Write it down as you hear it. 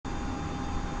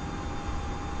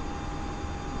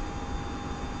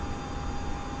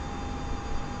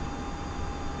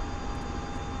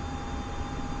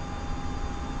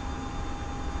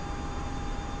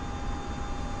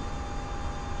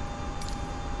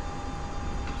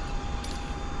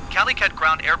Calicut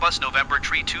Ground Airbus November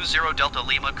Tree 20 Delta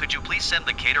Lima, could you please send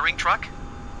the catering truck?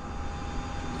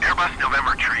 Airbus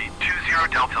November Tree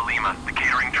 20 Delta Lima, the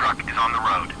catering truck is on the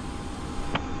road.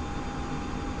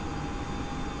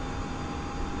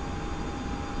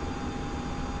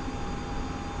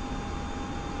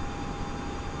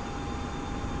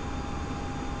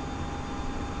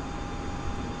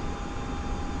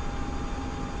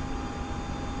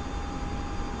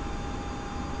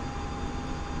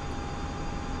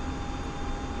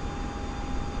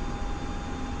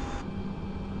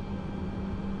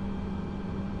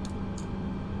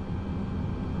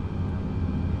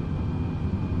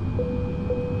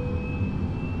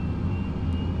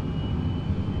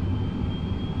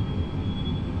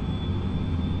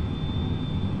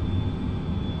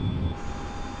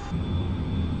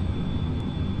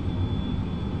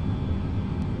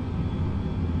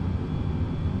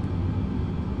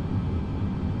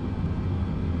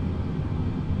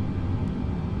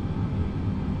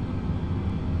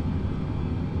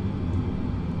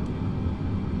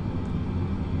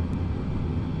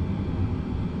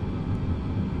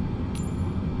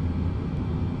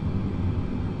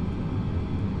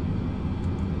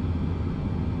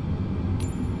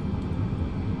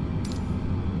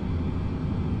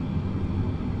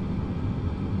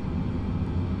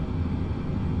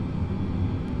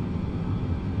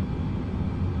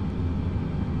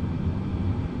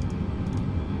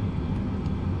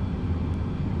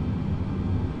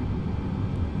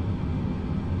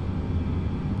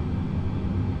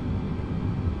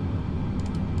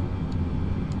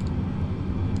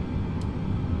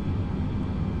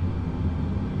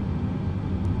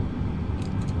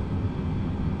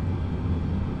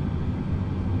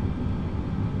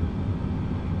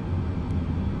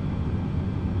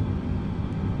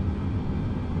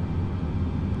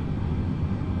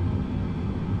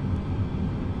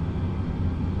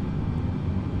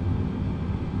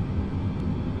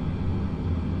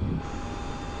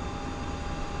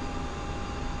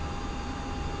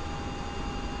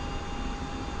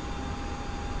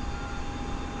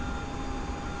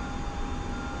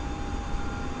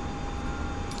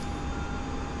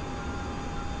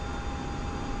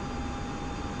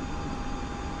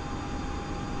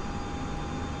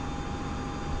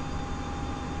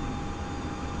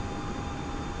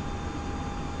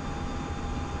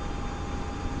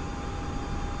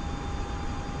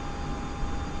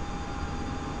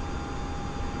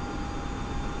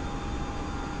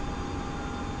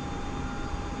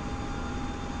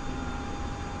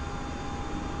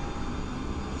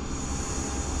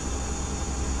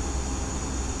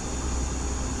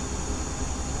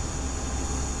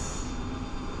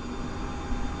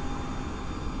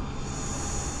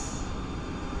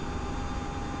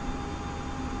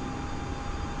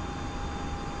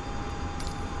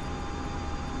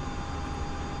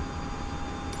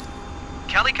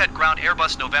 Calicut Ground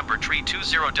Airbus November Tree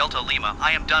 20 Delta Lima,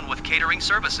 I am done with catering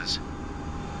services.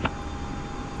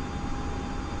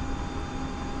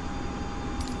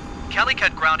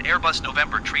 Calicut Ground Airbus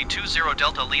November Tree 20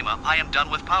 Delta Lima, I am done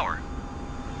with power.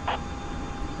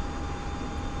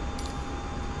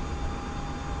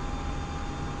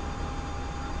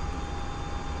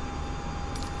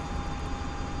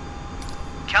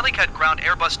 Calicut Ground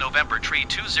Airbus November Tree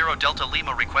 20 Delta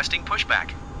Lima requesting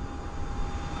pushback.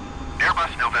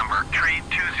 Airbus November Tree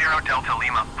 20 Delta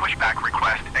Lima, pushback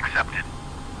request accepted.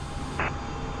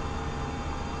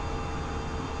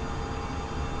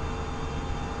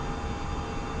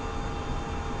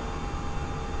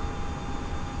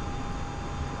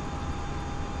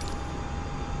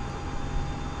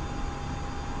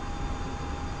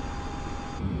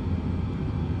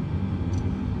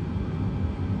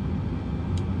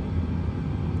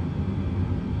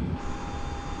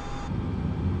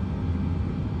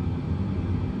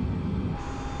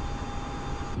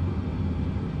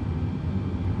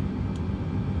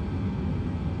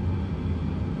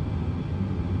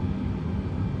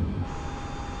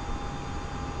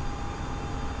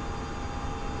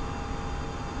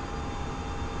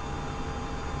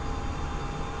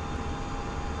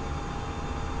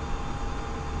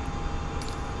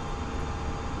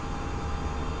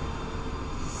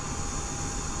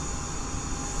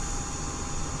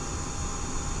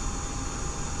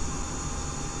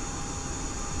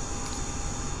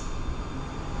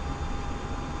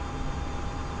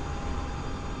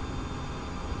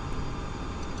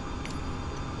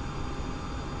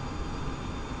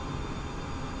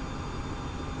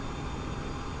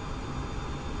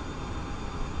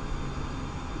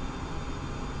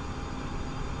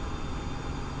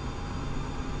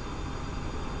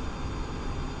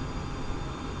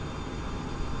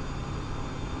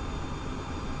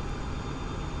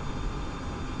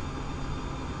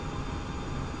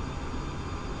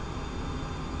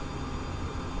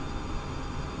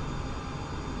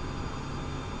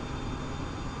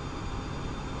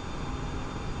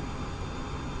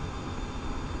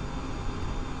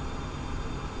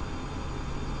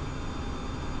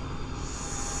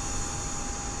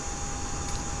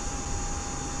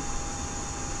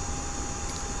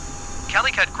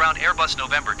 Calicut Ground Airbus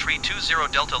November Tree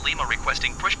 20 Delta Lima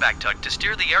requesting pushback tug to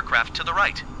steer the aircraft to the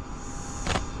right.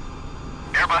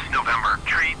 Airbus November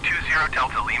Tree 20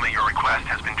 Delta Lima, your request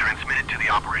has been transmitted to the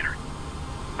operator.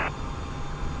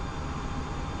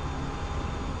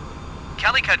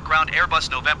 Calicut Ground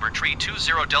Airbus November Tree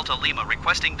 20 Delta Lima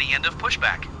requesting the end of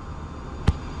pushback.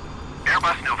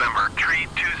 Airbus November Tree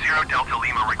 20 Delta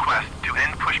Lima, request to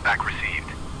end pushback received.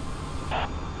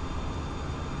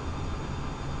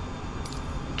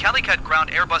 Calicut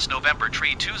Ground Airbus November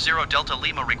Tree 20 Delta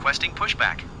Lima requesting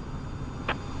pushback.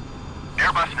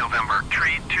 Airbus November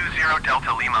Tree 20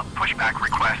 Delta Lima, pushback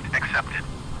request accepted.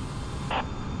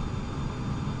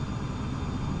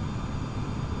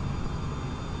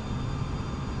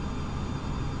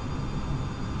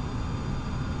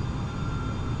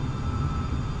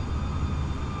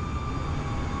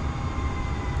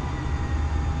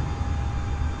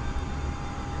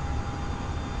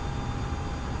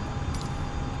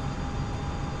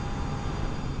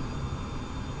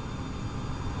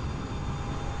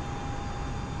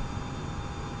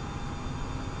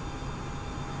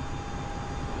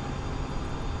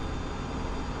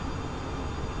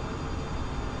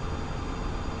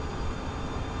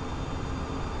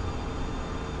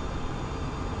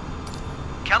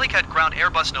 Calicut Ground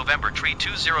Airbus November Tree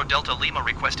 20 Delta Lima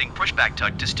requesting pushback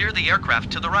tug to steer the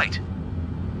aircraft to the right.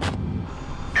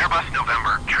 Airbus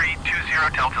November Tree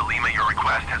 20 Delta Lima, your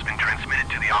request has been transmitted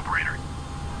to the operator.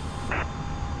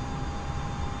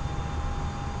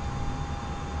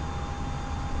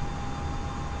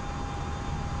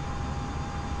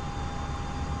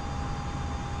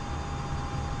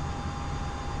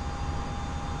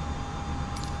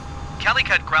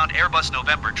 Calicut Ground Airbus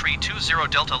November Tree 20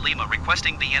 Delta Lima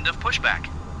requesting the end of pushback.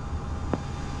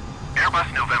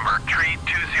 Airbus November Tree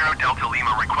 20 Delta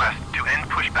Lima, request to end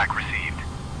pushback received.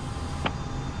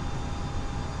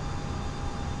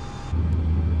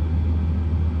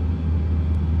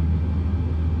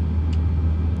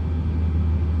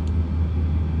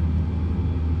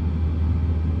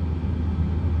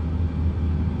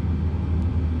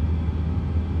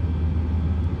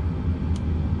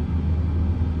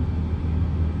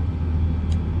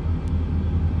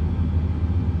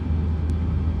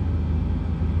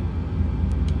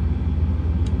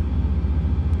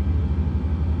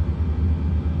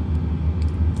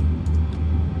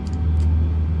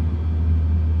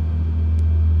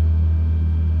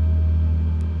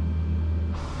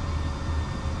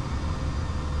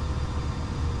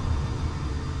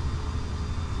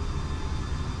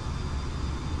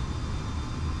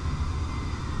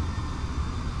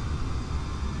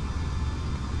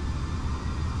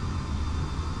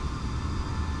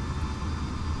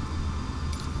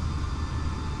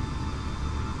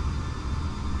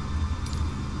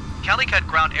 Calicut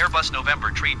Ground Airbus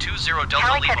November Tree 20 Delta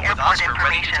Calicut Lima with Airport Oscar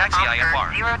ready to information, taxi Oscar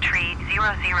IFR.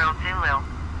 0300 Zulu.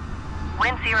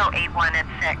 Wind 081 at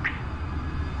 6.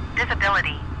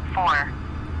 Visibility 4.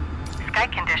 Sky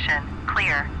condition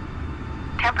clear.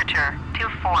 Temperature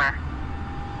 24.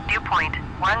 Dew point 10.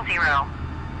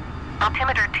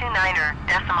 Altimeter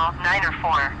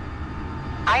 29.94.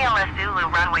 ILS Zulu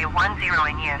runway 10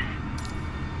 in use.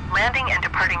 Landing and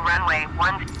departing runway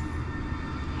 10.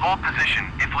 Hold position,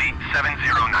 IFLI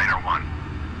 70901.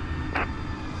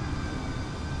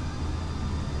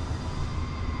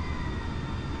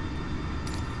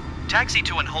 Taxi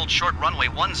to and hold short runway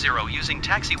 10 using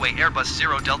taxiway Airbus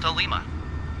 0 Delta Lima.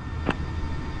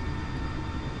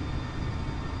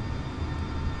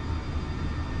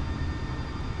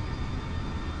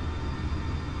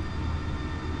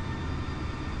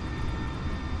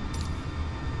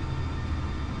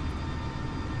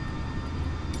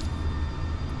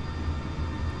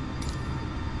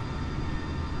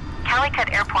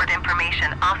 Calicut Airport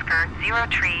information, Oscar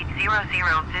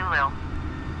 0300 Zulu.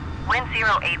 Wind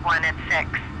 081 at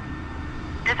 6.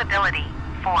 Visibility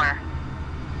 4.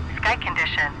 Sky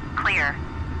condition clear.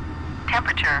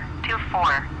 Temperature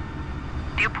 24.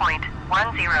 Dew point 10.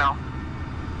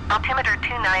 Altimeter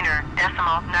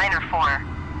 29.94.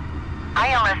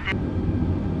 ILS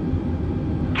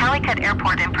Calicut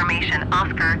Airport information,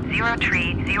 Oscar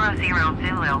 0300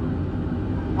 Zulu.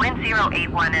 Wind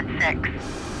 081 at 6.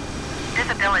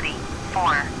 Visibility 4.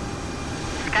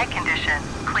 Sky condition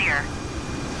clear.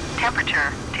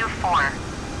 Temperature 24.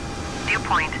 Dew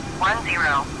point 10.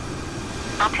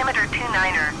 Altimeter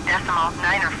 29.94.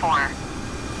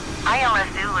 ILS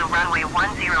Zulu runway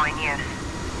 10 in use.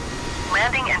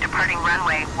 Landing and departing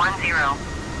runway 10.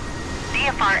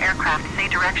 VFR aircraft say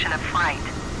direction of flight.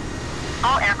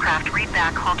 All aircraft read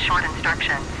back hold short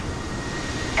instructions.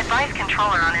 Advise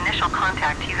controller on initial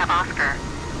contact you have Oscar.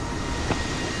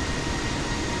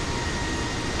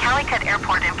 Calicut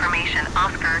Airport information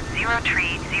Oscar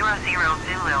 0300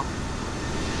 Zulu.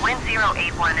 Wind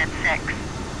 081 at 6.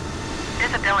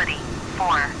 Visibility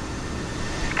 4.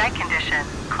 Sky condition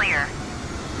clear.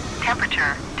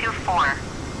 Temperature 24.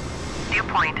 Dew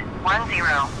point 10.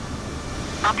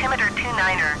 Altimeter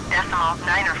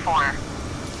 29.94.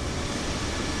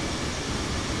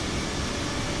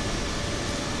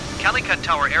 Calicut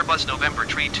Tower Airbus November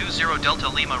 320 Delta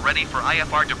Lima ready for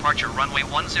IFR departure runway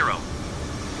 10.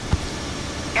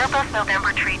 Airbus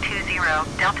November 320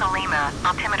 Delta Lima,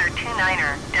 altimeter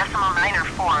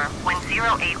 29.94, wind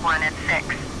 081 at 6.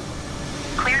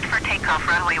 Cleared for takeoff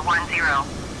runway 10.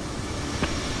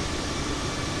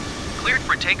 Cleared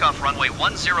for takeoff runway 10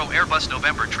 Airbus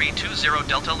November 320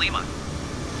 Delta Lima.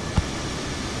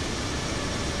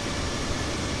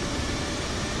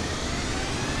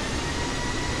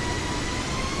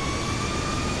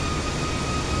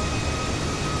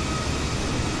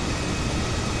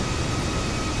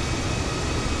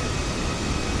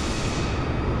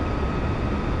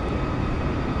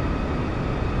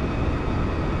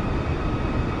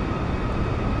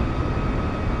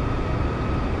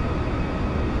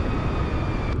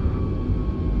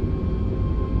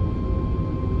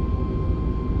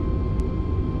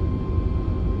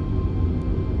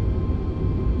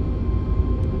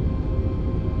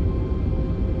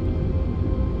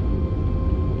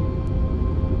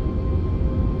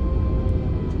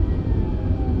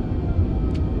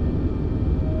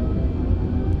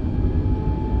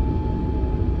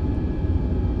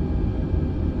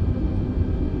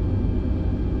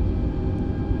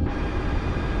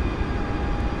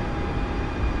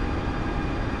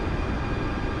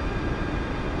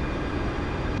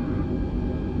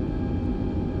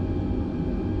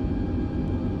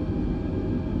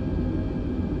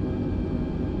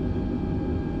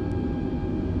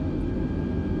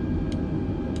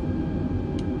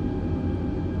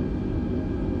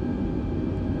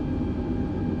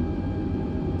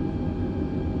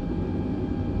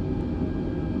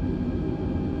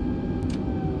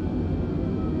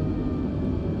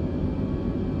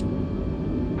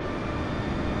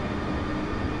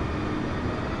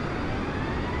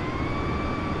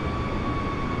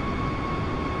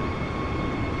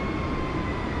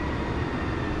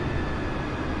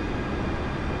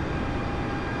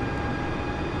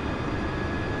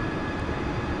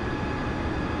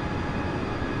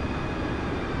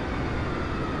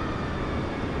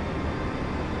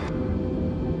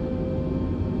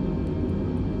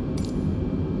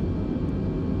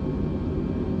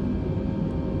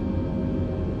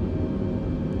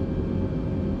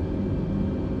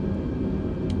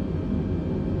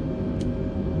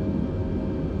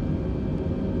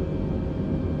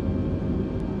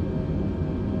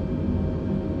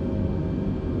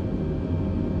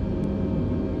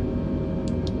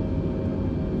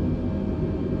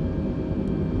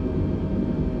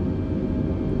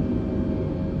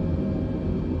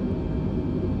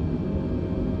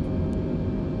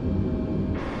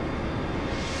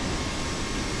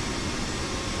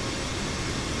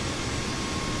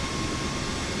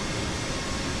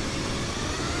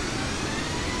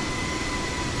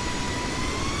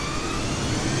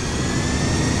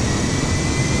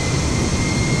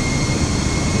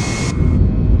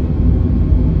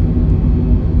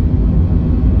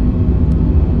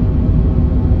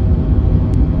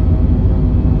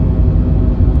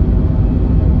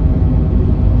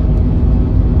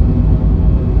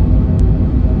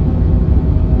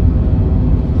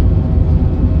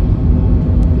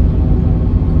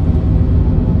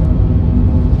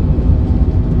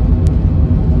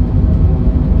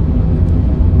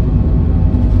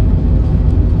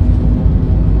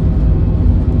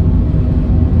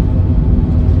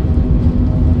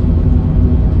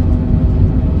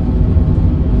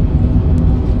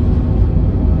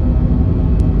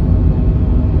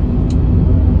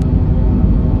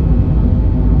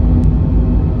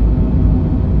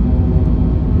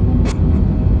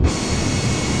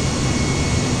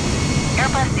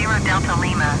 Delta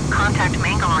Lima, contact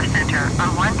Mangalore Center on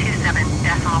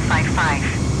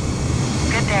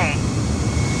 127.55. Good day.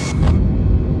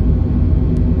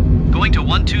 Going to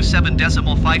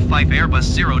 127.55 Airbus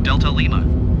 0 Delta Lima.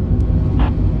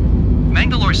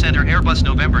 Mangalore Center Airbus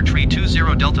November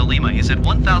 320 Delta Lima is at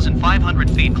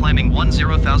 1,500 feet climbing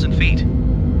 10,000 feet.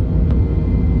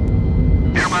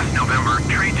 Airbus November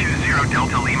 320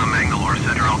 Delta Lima Mangalore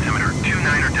Center altimeter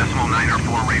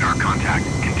 29.94 radar contact.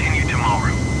 Continue to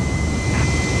Malru.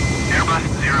 Airbus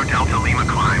 0 Delta Lima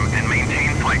climb and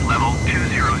maintain flight level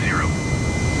 200.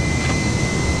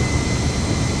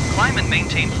 Climb and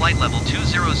maintain flight level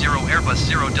 200 Airbus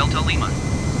 0 Delta Lima.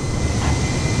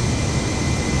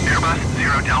 Airbus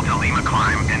 0 Delta Lima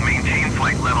climb and maintain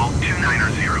flight level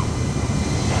 290.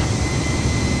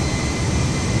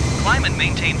 Climb and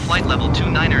maintain flight level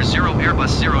 290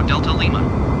 Airbus 0 Delta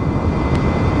Lima.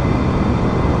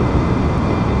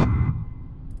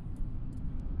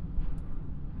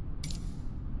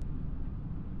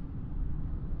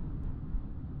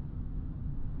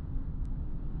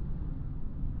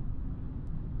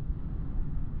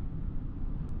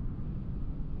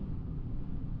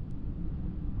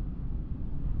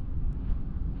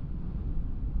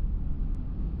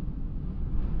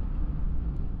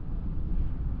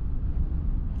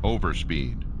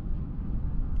 Overspeed.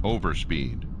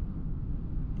 Overspeed.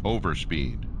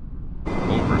 Overspeed.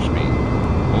 Overspeed.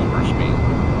 Overspeed.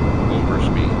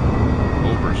 Overspeed.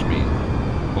 Overspeed.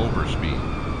 Overspeed.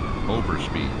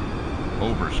 Overspeed.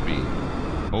 Overspeed.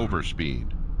 Overspeed.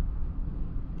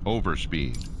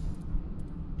 Overspeed.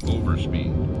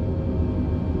 Overspeed.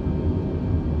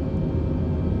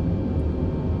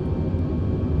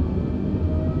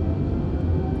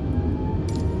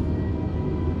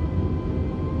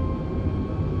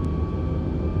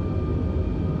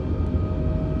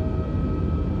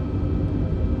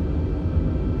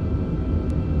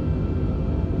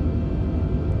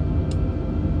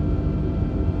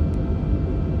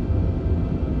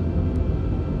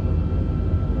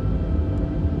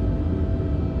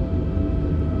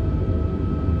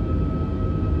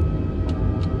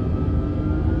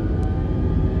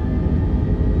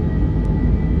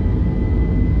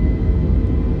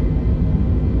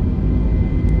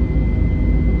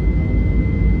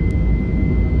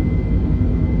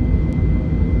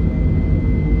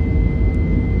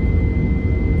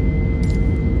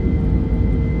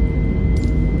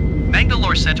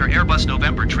 Center Airbus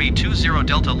November 320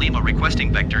 Delta Lima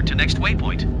requesting vector to next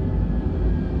waypoint.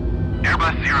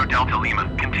 Airbus 0 Delta Lima,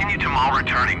 continue to Mall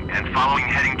returning and following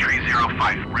heading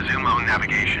 305, resume own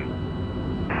navigation.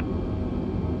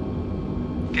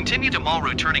 Continue to Mall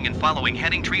returning and following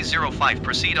heading 305,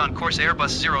 proceed on course Airbus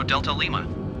 0 Delta Lima.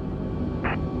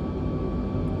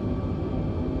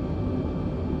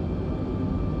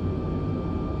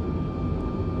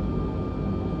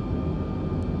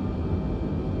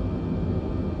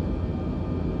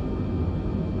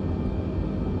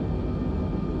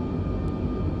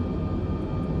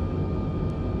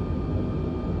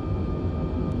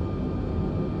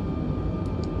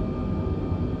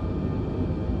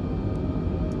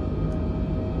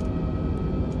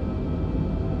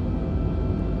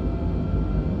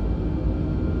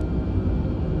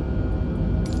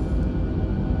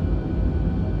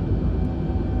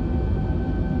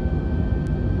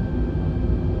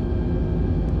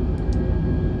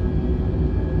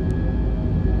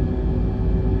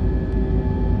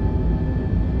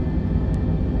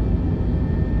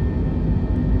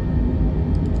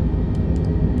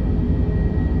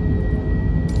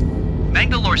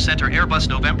 Bangalore Center Airbus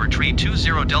November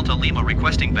 320 Delta Lima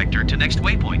requesting vector to next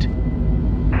waypoint.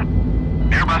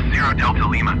 Airbus 0 Delta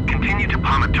Lima, continue to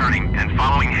Palma turning and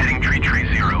following heading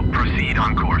 330, proceed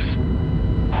on course.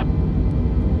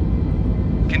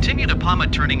 Continue to Palma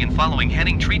turning and following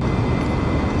heading 3...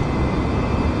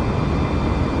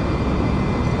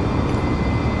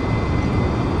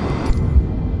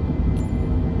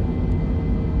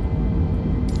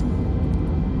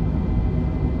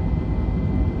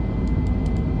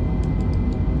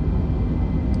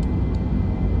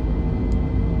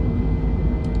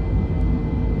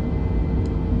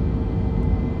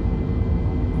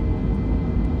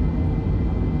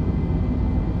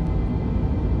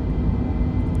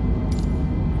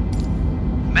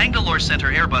 Bangalore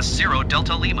Center Airbus 0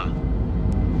 Delta Lima.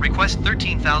 Request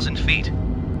 13,000 feet.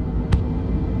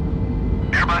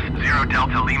 Airbus 0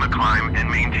 Delta Lima climb and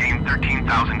maintain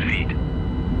 13,000 feet.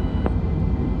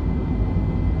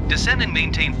 Descend and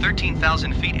maintain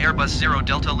 13,000 feet Airbus 0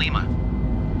 Delta Lima.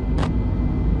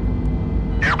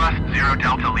 Airbus 0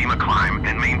 Delta Lima climb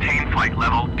and maintain flight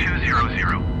level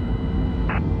 200.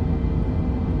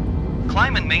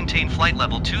 Climb and maintain flight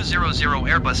level 200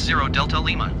 Airbus 0 Delta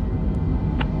Lima.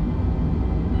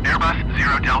 Airbus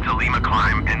 0 Delta Lima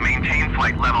climb and maintain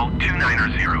flight level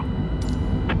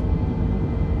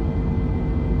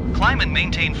 290. Climb and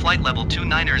maintain flight level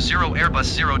 290 Airbus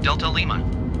 0 Delta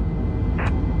Lima.